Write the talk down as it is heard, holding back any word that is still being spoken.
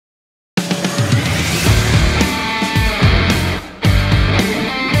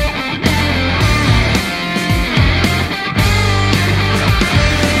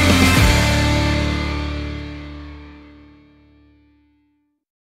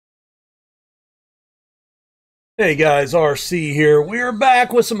Hey guys, RC here. We are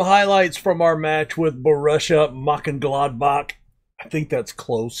back with some highlights from our match with Borussia Mönchengladbach. I think that's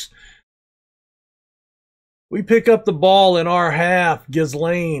close. We pick up the ball in our half.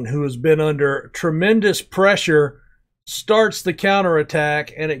 Ghislaine, who has been under tremendous pressure, starts the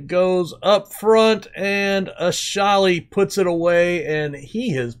counterattack, and it goes up front, and Ashali puts it away, and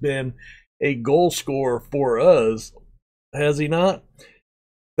he has been a goal scorer for us, has he not?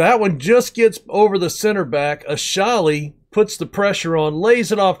 That one just gets over the center back. Ashali puts the pressure on,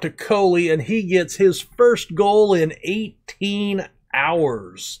 lays it off to Coley, and he gets his first goal in 18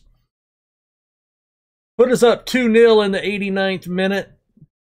 hours. Put us up 2-0 in the 89th minute.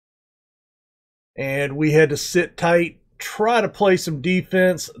 And we had to sit tight, try to play some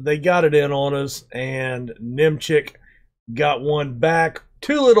defense. They got it in on us, and Nemchik got one back.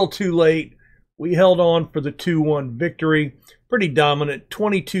 Too little, too late. We held on for the 2-1 victory. Pretty dominant,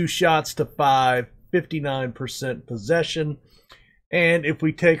 22 shots to 5, 59% possession. And if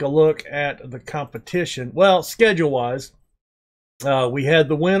we take a look at the competition, well, schedule-wise, we had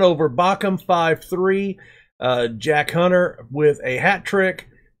the win over Bochum 5-3, Jack Hunter with a hat trick,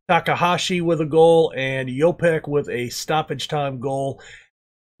 Takahashi with a goal, and Jopek with a stoppage time goal.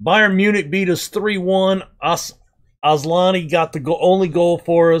 Bayern Munich beat us 3-1. Aslani got the only goal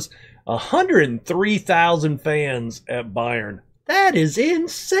for us. 103,000 fans at Bayern. That is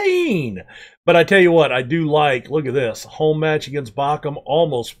insane. But I tell you what, I do like, look at this, home match against Bochum,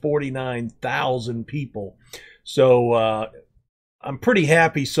 almost 49,000 people. So I'm pretty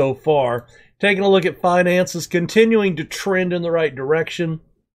happy so far. Taking a look at finances, continuing to trend in the right direction.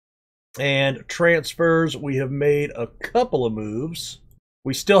 And transfers, we have made a couple of moves.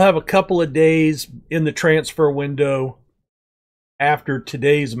 We still have a couple of days in the transfer window after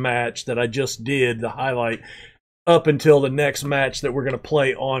today's match that I just did, the highlight, up until the next match that we're going to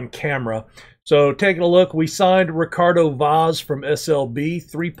play on camera. So taking a look, we signed Ricardo Vaz from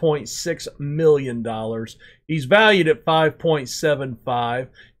SLB, $3.6 million. He's valued at 5.75,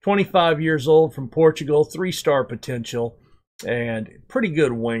 25 years old from Portugal, 3-star potential, and pretty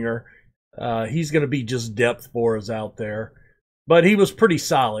good winger. He's going to be just depth for us out there. But he was pretty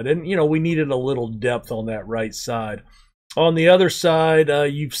solid, and, you know, we needed a little depth on that right side. On the other side,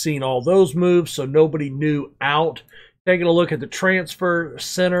 you've seen all those moves, so nobody new out. Taking a look at the transfer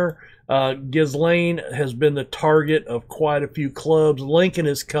center, Ghislaine has been the target of quite a few clubs. Lincoln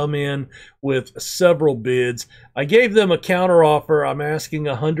has come in with several bids. I gave them a counteroffer. I'm asking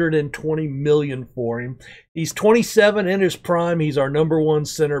 $120 million for him. He's 27 in his prime. He's our #1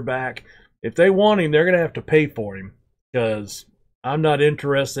 center back. If they want him, they're going to have to pay for him, because I'm not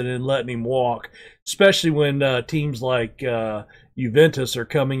interested in letting him walk, especially when teams like Juventus are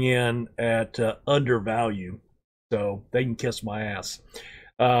coming in at undervalue. So they can kiss my ass.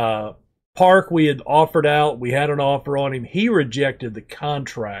 Park, we had offered out. We had an offer on him. He rejected the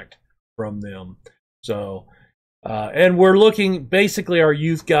contract from them. So, and we're looking, basically our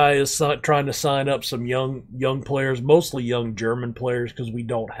youth guy is trying to sign up some young players, mostly young German players, because we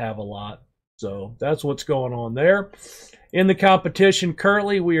don't have a lot. So that's what's going on there. In the competition,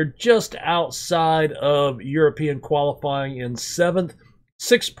 currently, we are just outside of European qualifying in 7th.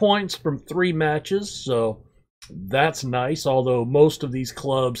 6 points from 3 matches, so that's nice, although most of these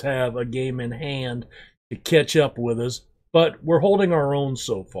clubs have a game in hand to catch up with us. But we're holding our own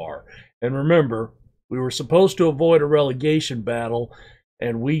so far. And remember, we were supposed to avoid a relegation battle,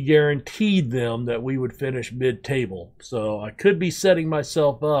 and we guaranteed them that we would finish mid-table. So I could be setting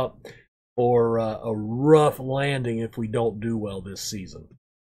myself up for a rough landing if we don't do well this season.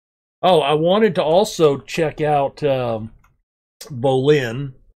 Oh, I wanted to also check out Volyn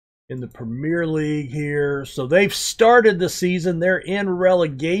in the Premier League here. So they've started the season. They're in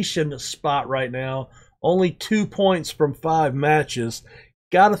relegation spot right now. Only 2 points from 5 matches.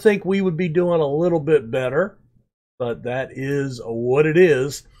 Got to think we would be doing a little bit better, but that is what it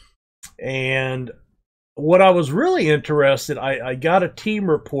is. And what I was really interested, I got a team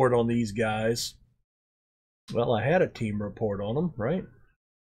report on these guys. Well, I had a team report on them, right?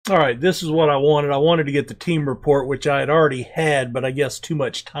 All right, this is what I wanted. I wanted to get the team report, which I had already had, but I guess too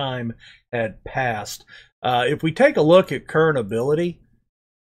much time had passed. If we take a look at current ability,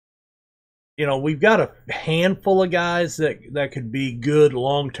 you know, we've got a handful of guys that could be good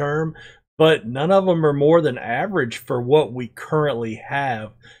long-term, but none of them are more than average for what we currently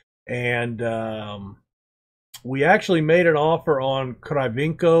have. And we actually made an offer on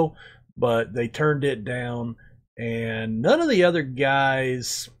Kravinko, but they turned it down. And none of the other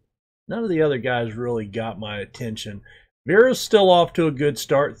guys really got my attention. Vera's still off to a good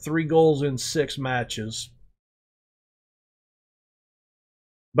start, 3 goals in 6 matches.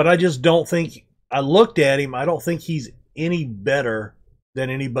 But I just don't think I looked at him. I don't think he's any better than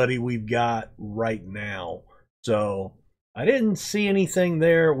anybody we've got right now. So I didn't see anything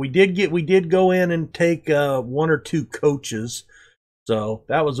there. We did go in and take 1 or 2 coaches. So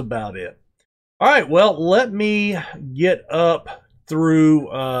that was about it. All right, well, let me get up through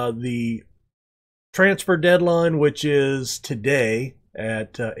the transfer deadline, which is today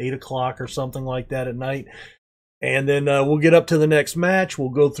at 8 o'clock or something like that at night. And then we'll get up to the next match. We'll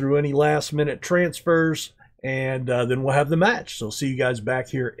go through any last-minute transfers, and then we'll have the match. So see you guys back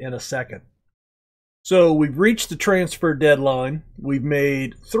here in a second. So we've reached the transfer deadline. We've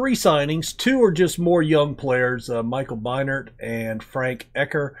made 3 signings. 2 are just more young players, Michael Beinert and Frank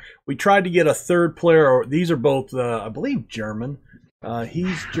Ecker. We tried to get a 3rd player. Or these are both, I believe, German.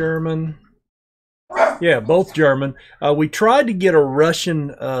 He's German. Yeah, both German. We tried to get a Russian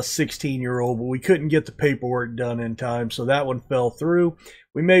 16-year-old, but we couldn't get the paperwork done in time, so that one fell through.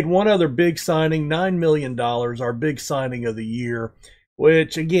 We made one other big signing, $9 million, our big signing of the year,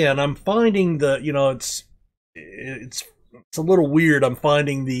 which, again, I'm finding it's a little weird. I'm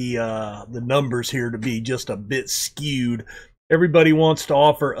finding the numbers here to be just a bit skewed. Everybody wants to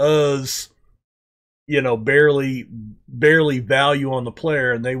offer us, barely value on the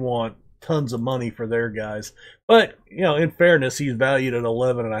player, and they want tons of money for their guys. But, in fairness, he's valued at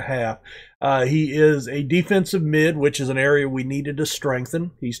 11.5. He is a defensive mid, which is an area we needed to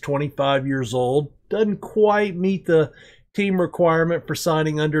strengthen. He's 25 years old. Doesn't quite meet the team requirement for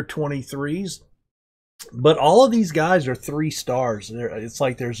signing under 23s. But all of these guys are 3 stars. It's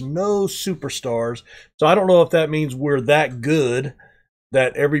like there's no superstars. So I don't know if that means we're that good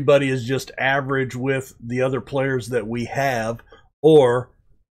that everybody is just average with the other players that we have, or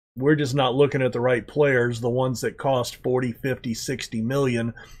we're just not looking at the right players, the ones that cost 40, 50, 60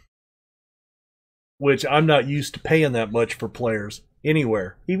 million, which I'm not used to paying that much for players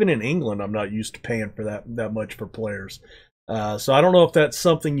anywhere. Even in England, I'm not used to paying for that much for players. So I don't know if that's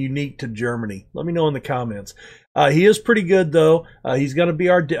something unique to Germany. Let me know in the comments. He is pretty good, though. He's going to be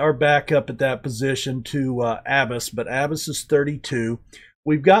our backup at that position to Abbas, but Abbas is 32.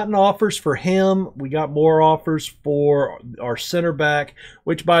 We've gotten offers for him. We got more offers for our center back,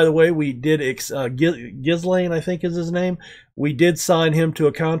 which, by the way, we did. Ghislaine, I think is his name. We did sign him to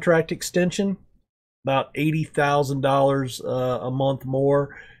a contract extension, about $80,000 a month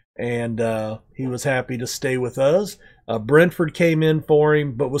more, and he was happy to stay with us. Brentford came in for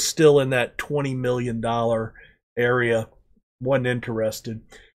him, but was still in that $20 million area. Wasn't interested.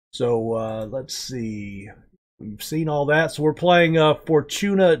 So let's see. We've seen all that. So we're playing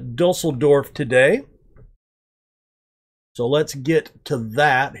Fortuna Dusseldorf today. So let's get to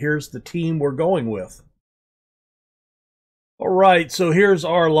that. Here's the team we're going with. All right, so here's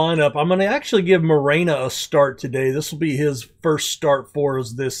our lineup. I'm going to actually give Morena a start today. This will be his first start for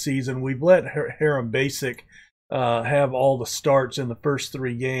us this season. We've let Harem Basic have all the starts in the first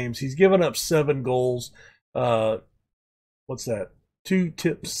 3 games. He's given up 7 goals. What's that? 2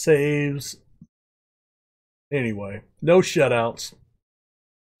 tip saves. Anyway, no shutouts.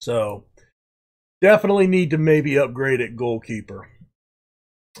 So, definitely need to maybe upgrade at goalkeeper.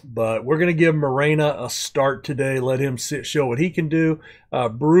 But we're going to give Morena a start today. Let him show what he can do.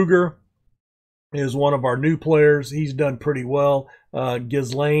 Brugger is one of our new players. He's done pretty well.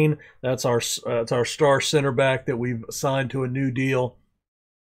 Ghislaine, that's our star center back that we've signed to a new deal.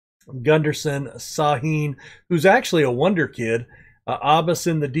 Gunderson, Sahin, who's actually a wonder kid. Abbas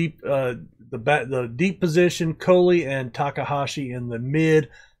in the deep position, Kohli and Takahashi in the mid,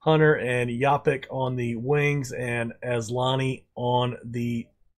 Hunter and Yapik on the wings, and Aslani on the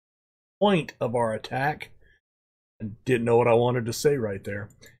point of our attack. I didn't know what I wanted to say right there.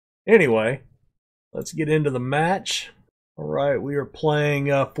 Anyway, let's get into the match. All right, we are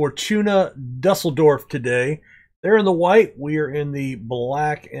playing Fortuna Dusseldorf today. They're in the white. We are in the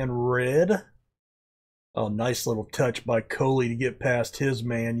black and red. Oh, nice little touch by Kohli to get past his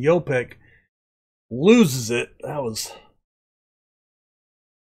man. Yapik loses it. That was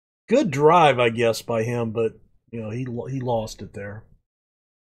good drive, I guess, by him, but he lost it there.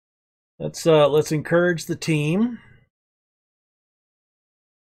 Let's encourage the team.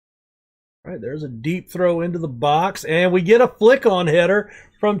 All right, there's a deep throw into the box, and we get a flick-on header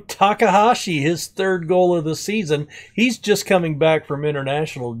from Takahashi, his 3rd goal of the season. He's just coming back from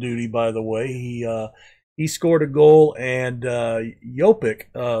international duty, by the way. He scored a goal, and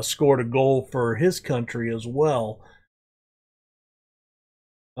Yapik scored a goal for his country as well.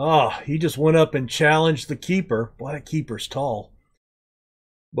 He just went up and challenged the keeper. Boy, that keeper's tall.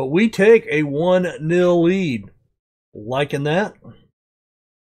 But we take a 1-0 lead. Liking that.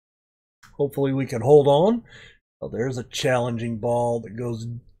 Hopefully we can hold on. Oh, there's a challenging ball that goes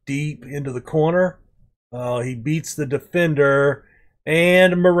deep into the corner. Oh, he beats the defender.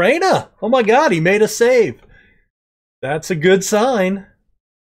 And Morena, oh my God, he made a save. That's a good sign.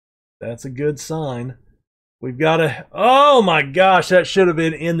 That's a good sign. We've got a, oh my gosh, that should have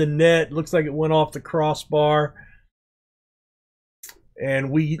been in the net. Looks like it went off the crossbar.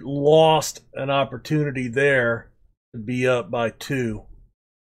 And we lost an opportunity there to be up by 2.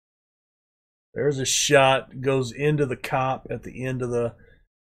 There's a shot, goes into the cop at the end of the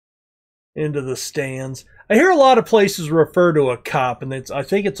stands. I hear a lot of places refer to a cop, and I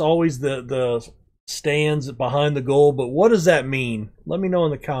think it's always the stands behind the goal. But what does that mean? Let me know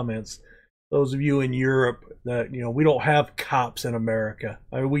in the comments. Those of you in Europe that, you know, we don't have cops in America.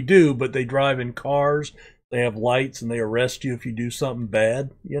 I mean, we do, but they drive in cars. They have lights, and they arrest you if you do something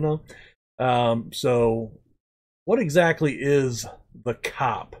bad, you know. So what exactly is the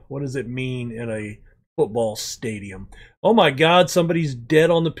cop? What does it mean in a football stadium? Oh my God, somebody's dead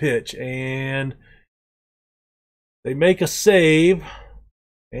on the pitch, and they make a save,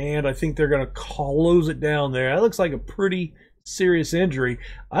 and I think they're going to close it down there. That looks like a pretty serious injury.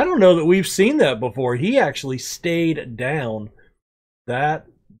 I don't know that we've seen that before. He actually stayed down. That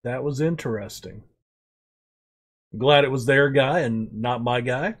was interesting. I'm glad it was their guy and not my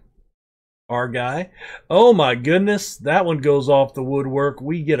guy. Our guy. Oh my goodness, that one goes off the woodwork.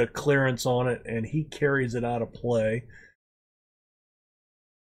 We get a clearance on it, and he carries it out of play.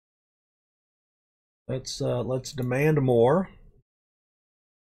 Let's demand more.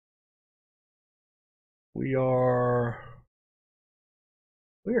 We are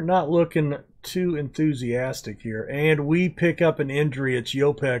not looking too enthusiastic here, and we pick up an injury. It's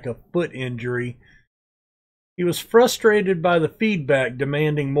Jopek, a foot injury. He was frustrated by the feedback,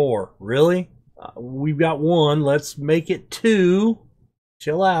 demanding more. Really? We've got 1. Let's make it 2.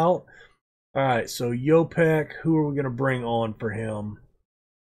 Chill out. All right, so Jopek, who are we going to bring on for him?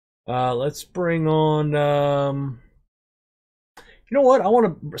 Let's bring on... you know what?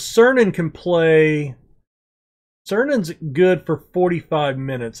 Cernan can play... Cernan's good for 45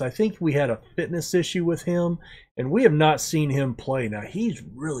 minutes. I think we had a fitness issue with him, and we have not seen him play. Now, he's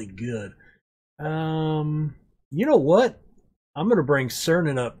really good. You know what? I'm going to bring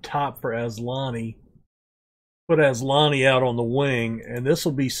Cernan up top for Aslani. Put Aslani out on the wing, and this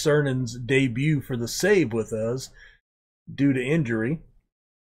will be Cernan's debut for the save with us due to injury.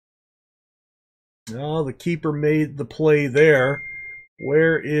 Oh, the keeper made the play there.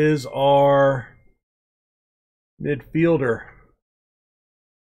 Where is our midfielder?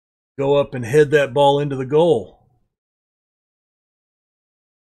 Go up and head that ball into the goal.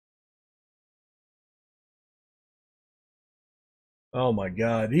 Oh my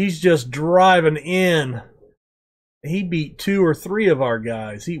God, he's just driving in. He beat 2 or 3 of our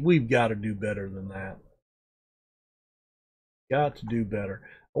guys. We've got to do better than that. Got to do better.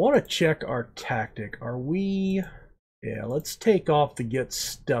 I want to check our tactic. Are we... Yeah, let's take off the get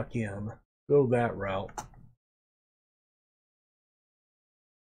stuck in. Go that route.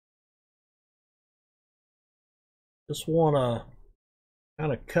 Just want to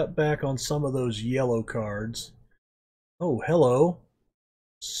kind of cut back on some of those yellow cards. Oh, hello.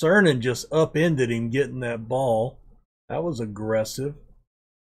 Cernan just upended him getting that ball. That was aggressive.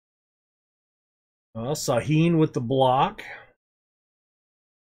 Sahin with the block.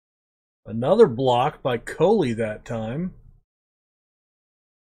 Another block by Coley that time.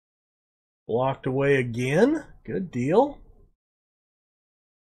 Blocked away again. Good deal.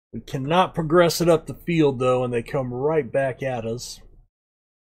 We cannot progress it up the field, though, and they come right back at us.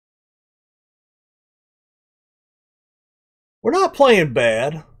 We're not playing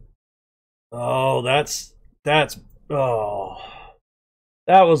bad. Oh, that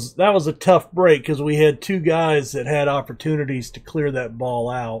was a tough break because we had 2 guys that had opportunities to clear that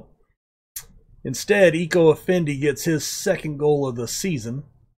ball out. Instead, Iko Effendi gets his 2nd goal of the season.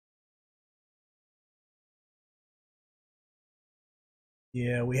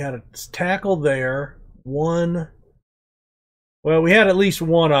 Yeah, we had a tackle there. Well, we had at least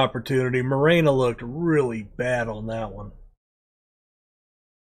 1 opportunity. Morena looked really bad on that one.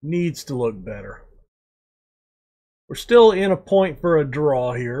 Needs to look better. We're still in a point for a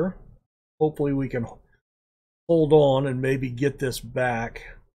draw here. Hopefully we can hold on and maybe get this back.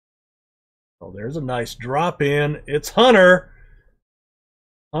 Oh, there's a nice drop in. It's Hunter.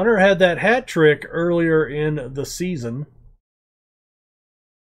 Hunter had that hat trick earlier in the season.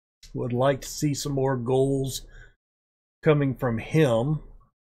 Would like to see some more goals coming from him.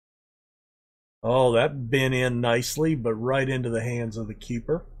 Oh, that bent in nicely, but right into the hands of the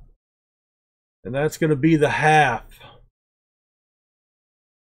keeper. And that's going to be the half.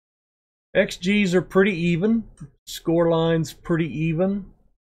 XGs are pretty even. Scoreline's pretty even.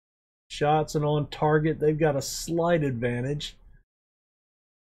 shots and on target. They've got a slight advantage.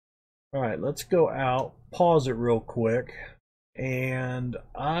 All right, let's go out, pause it real quick, and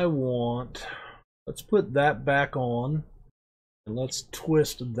let's put that back on, and let's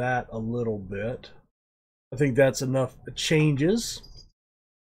twist that a little bit. I think that's enough changes.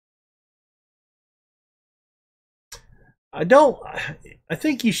 I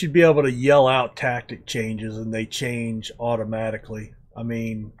think you should be able to yell out tactic changes and they change automatically. I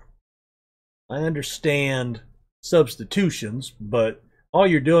mean, I understand substitutions, but all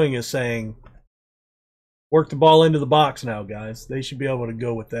you're doing is saying, work the ball into the box now, guys. They should be able to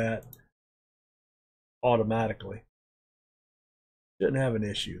go with that automatically. Shouldn't have an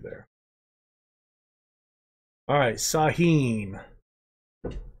issue there. All right, Sahin.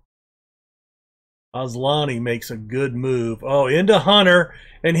 Asllani makes a good move. Oh, into Hunter,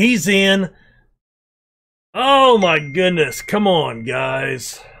 and he's in. Oh, my goodness. Come on,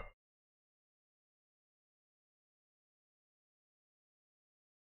 guys.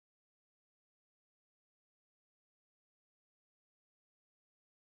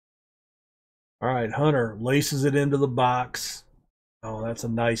 All right, Hunter laces it into the box. Oh, that's a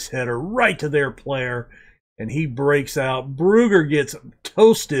nice header right to their player, and he breaks out. Brugger gets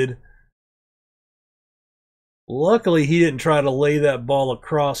toasted. Luckily, he didn't try to lay that ball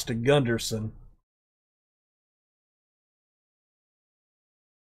across to Gunderson.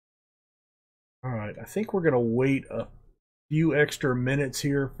 All right, I think we're going to wait a few extra minutes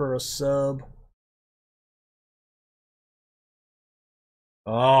here for a sub.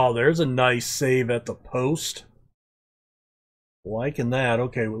 Oh, there's a nice save at the post. Liking that.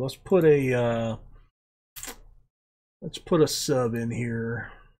 Okay, well, let's put a sub in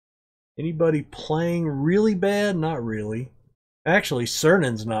here. Anybody playing really bad? Not really. Actually,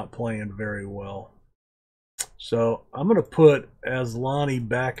 Cernan's not playing very well. So I'm going to put Asllani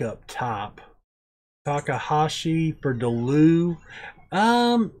back up top. Takahashi for Delu.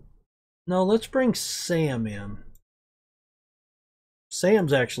 No, let's bring Sam in.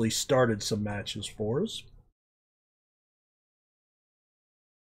 Sam's actually started some matches for us.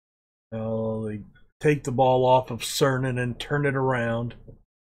 Oh, they take the ball off of Cernan and turn it around.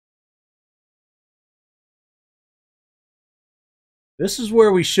 This is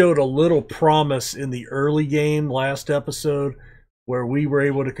where we showed a little promise in the early game last episode, where we were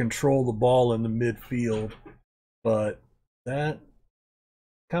able to control the ball in the midfield. But that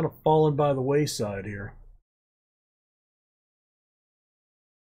kind of fallen by the wayside here.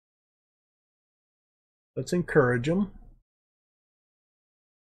 Let's encourage them.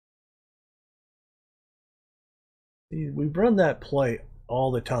 We've run that play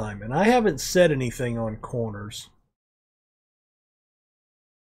all the time, and I haven't said anything on corners.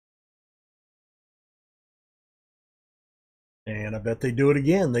 And I bet they do it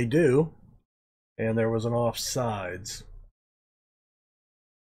again. They do. And there was an offsides.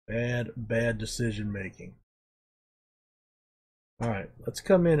 Bad decision making. All right, let's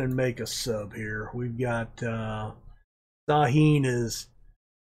come in and make a sub here. We've got Sahin is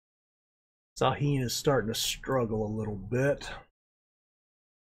starting to struggle a little bit.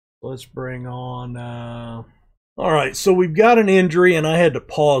 Let's bring on all right, so we've got an injury, and I had to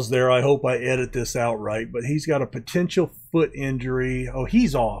pause there. I hope I edit this out right, but he's got a potential foot injury. Oh,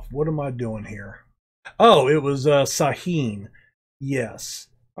 he's off. What am I doing here? Oh, it was Sahin. Yes.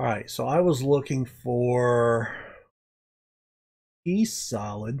 All right, so I was looking for... He's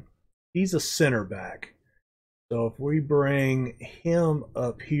solid. He's a center back. So if we bring him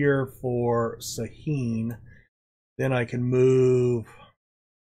up here for Sahin, then I can move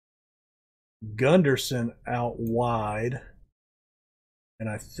Gunderson out wide. And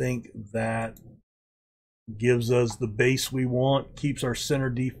I think that gives us the base we want, keeps our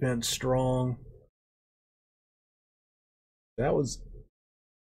center defense strong. That was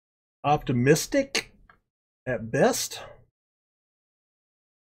optimistic at best.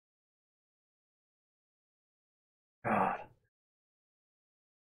 God.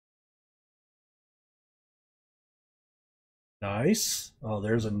 Nice. Oh,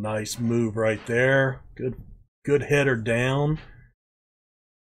 there's a nice move right there. Good header down.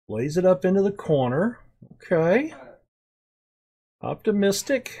 Lays it up into the corner. Okay.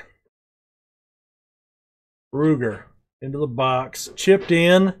 Optimistic. Ruger into the box. Chipped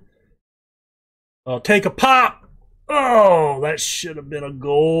in. Oh, take a pop. Oh, that should have been a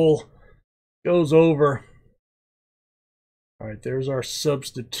goal. Goes over. All right, there's our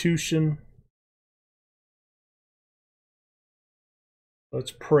substitution.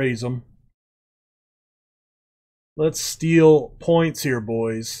 Let's praise them. Let's steal points here,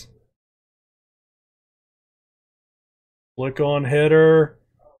 boys. Flick on header.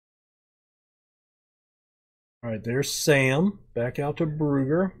 All right, there's Sam. Back out to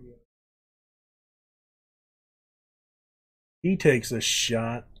Brugger. He takes a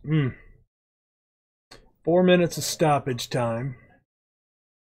shot. 4 minutes of stoppage time.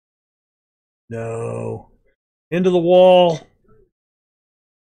 No. Into the wall.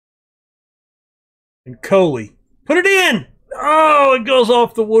 And Coley. Put it in! Oh, it goes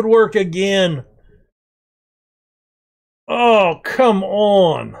off the woodwork again. Oh, come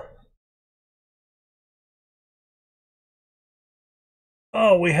on.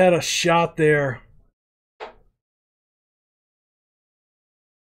 Oh, we had a shot there.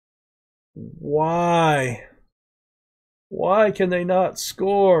 Why? Why can they not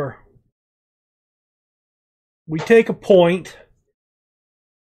score? We take a point.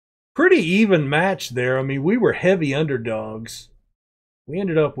 Pretty even match there. I mean, we were heavy underdogs. We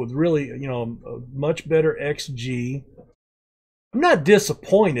ended up with really, you know, a much better XG. I'm not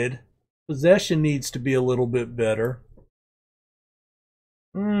disappointed. Possession needs to be a little bit better.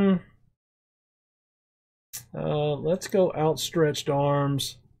 Let's go outstretched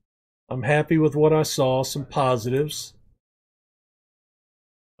arms. I'm happy with what I saw. Some positives.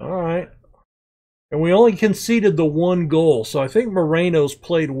 All right. And we only conceded the 1 goal. So I think Moreno's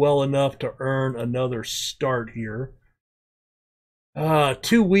played well enough to earn another start here.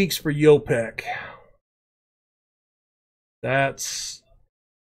 2 weeks for Jopek. That's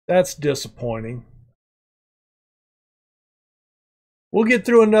disappointing. We'll get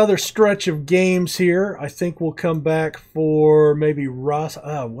through another stretch of games here. I think we'll come back for maybe Ross.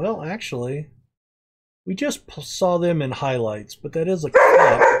 Well, actually, we just saw them in highlights, but that is a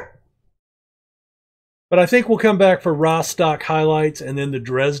cup. But I think we'll come back for Rostock highlights and then the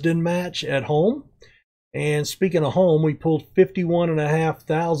Dresden match at home. And speaking of home, we pulled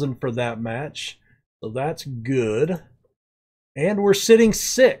 51,500 for that match. So that's good. And we're sitting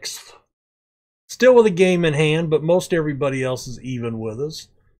 6th. Still with a game in hand, but most everybody else is even with us.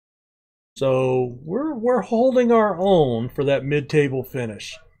 So we're holding our own for that mid-table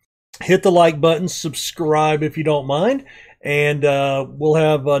finish. Hit the like button, subscribe if you don't mind, and we'll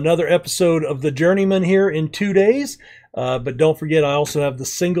have another episode of the Journeyman here in 2 days. But don't forget, I also have the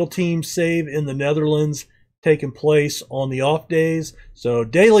single team save in the Netherlands taking place on the off days. So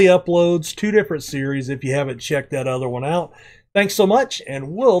daily uploads, 2 different series if you haven't checked that other one out. Thanks so much,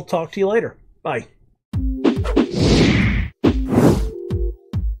 and we'll talk to you later. Bye.